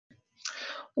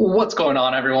What's going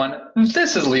on, everyone?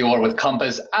 This is Lior with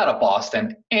Compass out of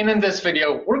Boston, and in this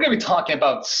video, we're going to be talking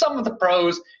about some of the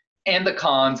pros and the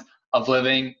cons of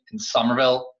living in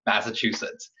Somerville,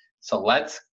 Massachusetts. So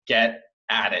let's get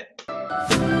at it.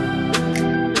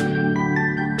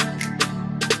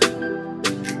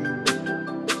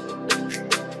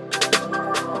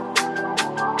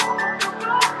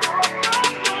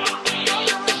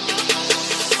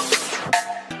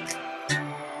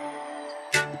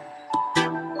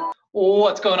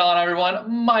 What's going on, everyone?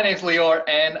 My name's Lior,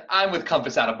 and I'm with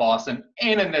Compass out of Boston.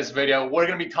 And in this video, we're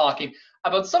going to be talking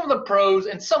about some of the pros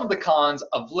and some of the cons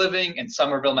of living in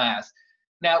Somerville, Mass.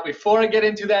 Now, before I get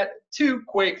into that, two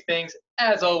quick things.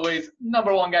 As always,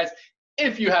 number one, guys,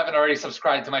 if you haven't already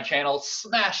subscribed to my channel,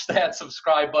 smash that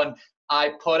subscribe button.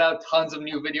 I put out tons of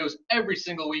new videos every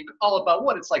single week, all about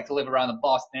what it's like to live around the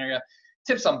Boston area,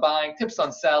 tips on buying, tips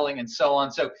on selling, and so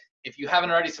on. So if you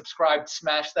haven't already subscribed,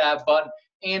 smash that button.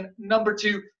 And number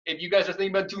two, if you guys are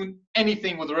thinking about doing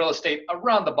anything with real estate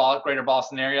around the greater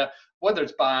Boston area, whether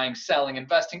it's buying, selling,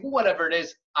 investing, whatever it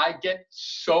is, I get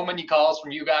so many calls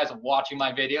from you guys watching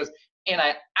my videos, and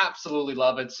I absolutely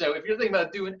love it. So if you're thinking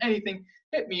about doing anything,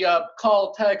 hit me up,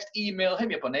 call, text, email, hit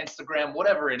me up on Instagram,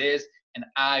 whatever it is, and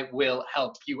I will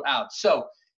help you out. So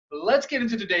let's get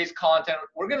into today's content.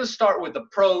 We're going to start with the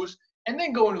pros and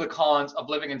then go into the cons of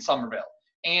living in Somerville.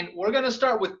 And we're going to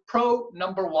start with pro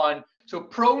number one. So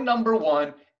pro number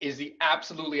one is the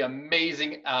absolutely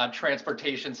amazing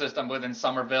transportation system within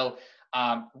Somerville.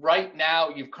 Right now,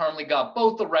 you've currently got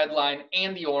both the red line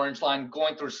and the orange line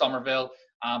going through Somerville.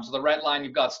 So the red line,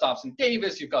 you've got stops in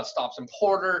Davis, you've got stops in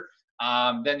Porter.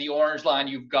 Then the orange line,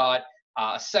 you've got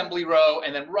Assembly Row,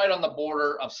 and then right on the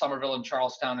border of Somerville and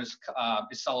Charlestown is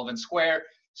Sullivan Square.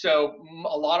 So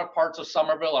a lot of parts of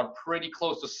Somerville are pretty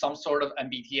close to some sort of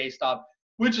MBTA stop,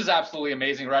 which is absolutely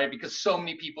amazing, right? Because so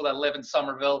many people that live in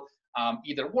Somerville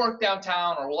either work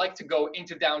downtown or like to go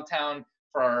into downtown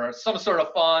for some sort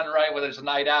of fun, right? Whether it's a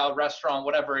night out, restaurant,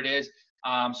 whatever it is.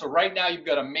 So right now you've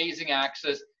got amazing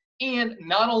access. And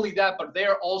not only that, but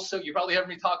they're also, you probably heard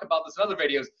me talk about this in other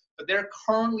videos, but they're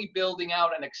currently building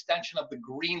out an extension of the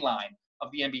Green Line of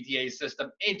the MBTA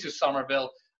system into Somerville,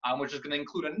 which is going to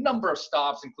include a number of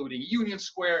stops, including Union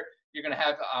Square. You're gonna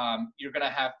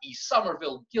have East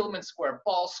Somerville, Gilman Square,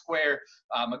 Ball Square,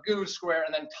 Magoon Square,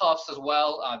 and then Tufts as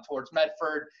well towards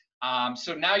Medford.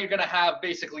 So now you're gonna have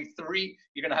basically three.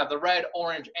 You're gonna have the red,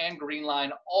 orange, and green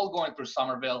line all going through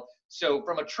Somerville. So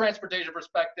from a transportation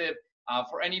perspective,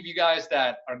 for any of you guys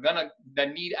that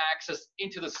need access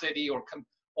into the city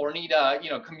or need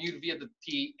commute via the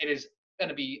T, it is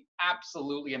gonna be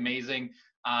absolutely amazing.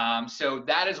 So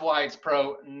that is why it's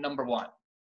pro number one.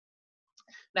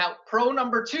 Now, pro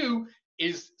number two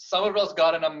is Somerville's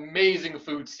got an amazing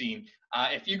food scene.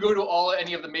 If you go to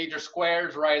any of the major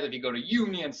squares, right? If you go to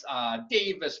Unions,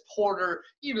 Davis, Porter,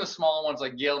 even the small ones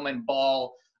like Gilman,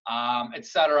 Ball,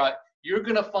 etc., you're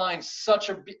gonna find such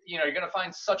a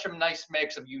nice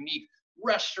mix of unique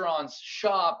restaurants,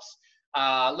 shops,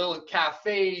 little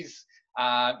cafes.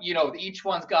 Each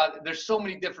one's there's so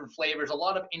many different flavors. A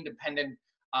lot of independent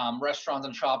restaurants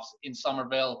and shops in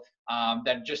Somerville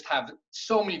that just have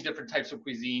so many different types of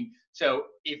cuisine. So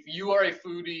if you are a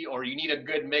foodie or you need a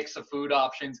good mix of food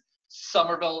options,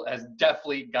 Somerville has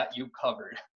definitely got you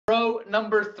covered. Pro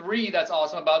number three that's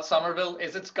awesome about Somerville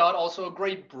is it's got also a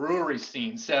great brewery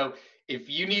scene. So if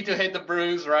you need to hit the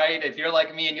brews, right? If you're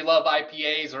like me and you love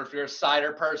IPAs, or if you're a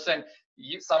cider person,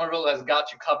 Somerville has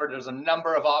got you covered. There's a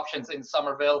number of options in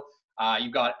Somerville.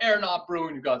 You've got Aeronaut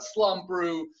Brewing, you've got Slum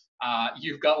Brew,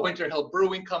 you've got Winter Hill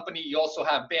Brewing Company. You also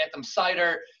have Bantam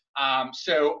Cider.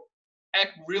 So a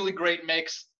really great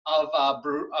mix of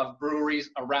breweries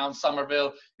around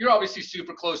Somerville. You're obviously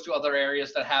super close to other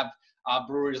areas that have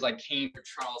breweries like Cambridge,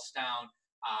 Charlestown,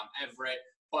 Everett.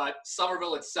 But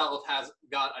Somerville itself has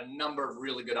got a number of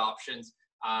really good options,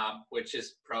 which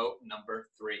is pro number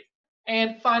three.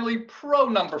 And finally, pro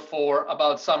number four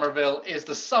about Somerville is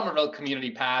the Somerville Community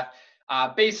Path.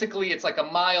 Basically, it's like a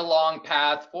mile-long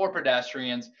path for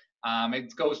pedestrians.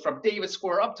 It goes from Davis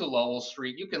Square up to Lowell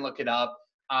Street. You can look it up,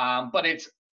 but it's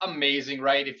amazing,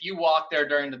 right? If you walk there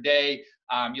during the day,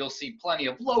 you'll see plenty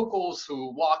of locals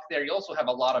who walk there. You also have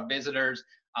a lot of visitors.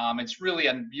 It's really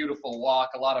a beautiful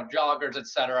walk, a lot of joggers,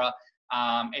 etc.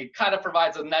 It kind of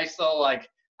provides a nice little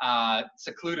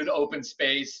secluded open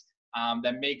space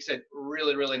that makes it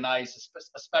really, really nice,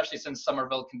 especially since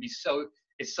Somerville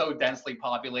it's so densely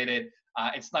populated.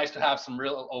 It's nice to have some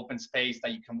real open space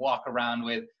that you can walk around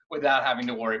with without having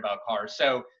to worry about cars.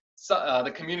 So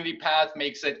the community path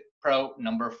makes it pro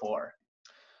number four.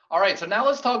 All right, so now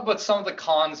let's talk about some of the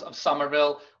cons of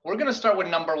Somerville. We're going to start with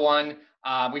number one.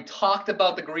 We talked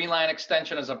about the Green Line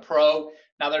extension as a pro.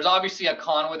 Now, there's obviously a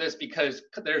con with this because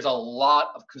there's a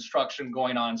lot of construction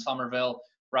going on in Somerville,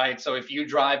 right? So if you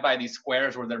drive by these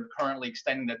squares where they're currently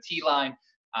extending the T line,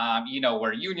 you know,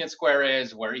 where Union Square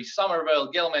is, where East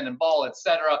Somerville, Gilman and Ball,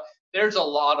 etc. There's a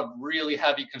lot of really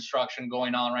heavy construction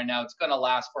going on right now. It's going to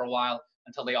last for a while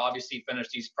until they obviously finish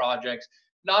these projects.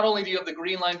 Not only do you have the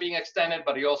Green Line being extended,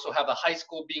 but you also have the high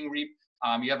school being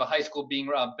you have a high school being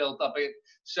built up.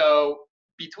 So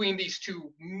between these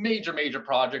two major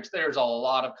projects, there's a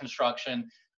lot of construction,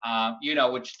 you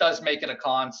know, which does make it a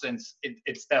con since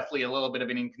it's definitely a little bit of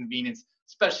an inconvenience,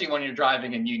 especially when you're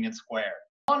driving in Union Square.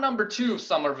 On number two,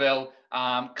 Somerville,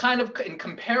 kind of in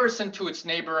comparison to its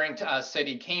neighboring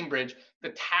city, Cambridge, the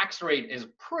tax rate is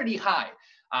pretty high.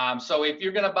 So if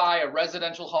you're going to buy a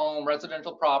residential home,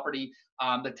 residential property,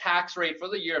 the tax rate for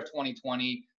the year of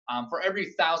 2020, for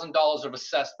every $1,000 of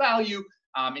assessed value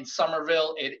in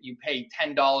Somerville, you pay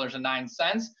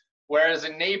 $10.09, whereas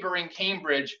in neighboring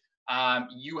Cambridge,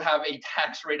 you have a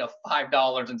tax rate of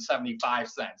 $5.75.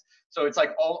 So it's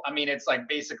like, it's like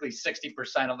basically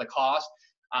 60% of the cost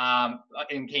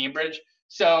in Cambridge.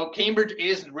 So Cambridge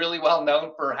is really well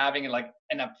known for having like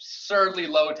an absurdly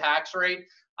low tax rate.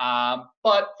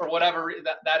 But for whatever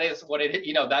that is what it,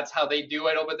 you know, that's how they do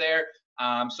it over there.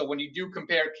 So when you do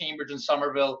compare Cambridge and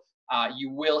Somerville, you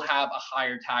will have a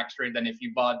higher tax rate than if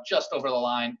you bought just over the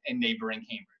line in neighboring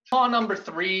Cambridge. On number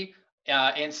three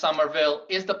in Somerville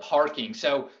is the parking.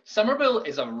 So Somerville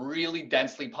is a really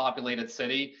densely populated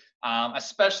city,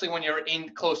 especially when you're in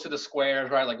close to the squares,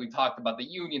 right? Like we talked about the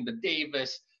Union, the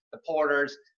Davis, the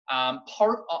Porters.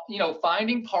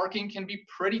 Finding parking can be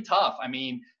pretty tough. I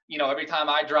mean, you know, every time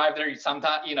I drive there,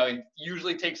 sometimes, you know, it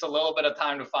usually takes a little bit of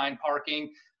time to find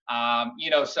parking.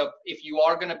 So if you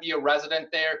are going to be a resident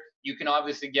there, you can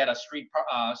obviously get a street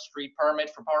permit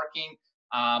for parking.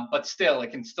 But still,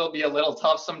 it can still be a little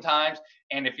tough sometimes.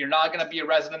 And if you're not going to be a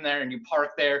resident there and you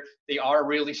park there, they are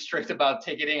really strict about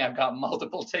ticketing. I've got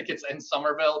multiple tickets in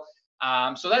Somerville.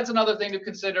 So that's another thing to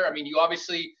consider. I mean, you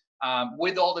obviously,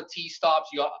 with all the T stops,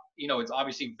 it's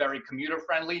obviously very commuter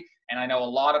friendly. And I know a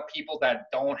lot of people that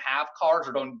don't have cars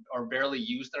or barely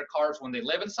use their cars when they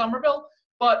live in Somerville.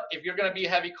 But if you're going to be a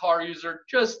heavy car user,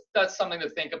 that's something to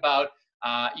think about.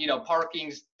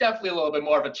 Parking's definitely a little bit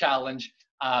more of a challenge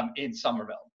in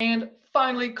Somerville. And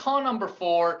finally, con number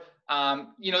four,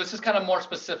 this is kind of more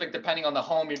specific depending on the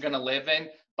home you're going to live in.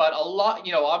 But a lot,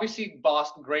 obviously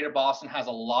Greater Boston has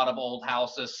a lot of old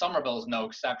houses. Somerville is no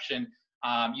exception.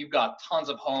 You've got tons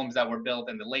of homes that were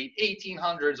built in the late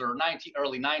 1800s or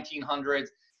early 1900s.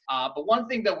 But one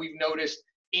thing that we've noticed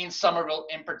in Somerville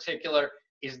in particular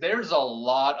is there's a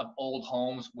lot of old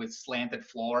homes with slanted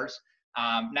floors.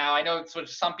 Now, I know for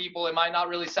some people it might not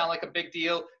really sound like a big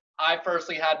deal. I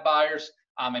personally had buyers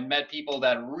and met people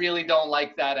that really don't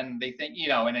like that, and they think,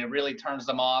 and it really turns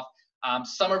them off.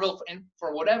 Somerville,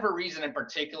 for whatever reason in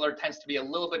particular, tends to be a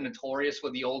little bit notorious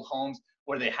with the old homes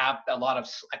where they have a lot of,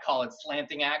 I call it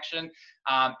slanting action.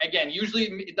 Again, usually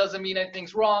it doesn't mean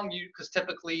anything's wrong because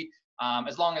typically,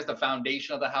 as long as the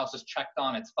foundation of the house is checked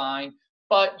on, it's fine.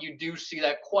 But you do see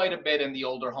that quite a bit in the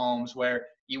older homes where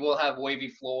you will have wavy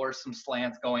floors, some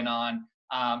slants going on.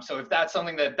 So if that's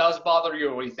something that does bother you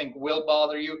or you think will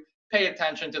bother you, pay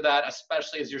attention to that,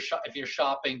 especially as if you're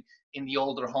shopping in the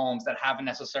older homes that haven't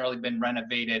necessarily been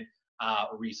renovated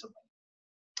recently.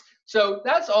 So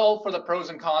that's all for the pros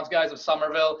and cons, guys, of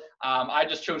Somerville. I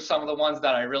just chose some of the ones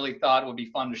that I really thought would be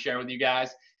fun to share with you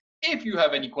guys. If you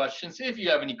have any questions, if you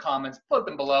have any comments, put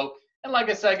them below. And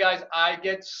like I said, guys, I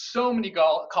get so many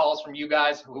calls from you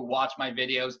guys who watch my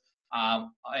videos.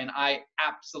 And I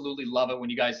absolutely love it when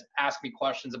you guys ask me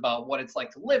questions about what it's like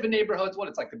to live in neighborhoods, what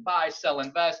it's like to buy, sell,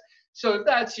 invest. So if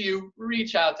that's you,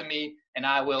 reach out to me and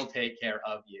I will take care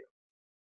of you.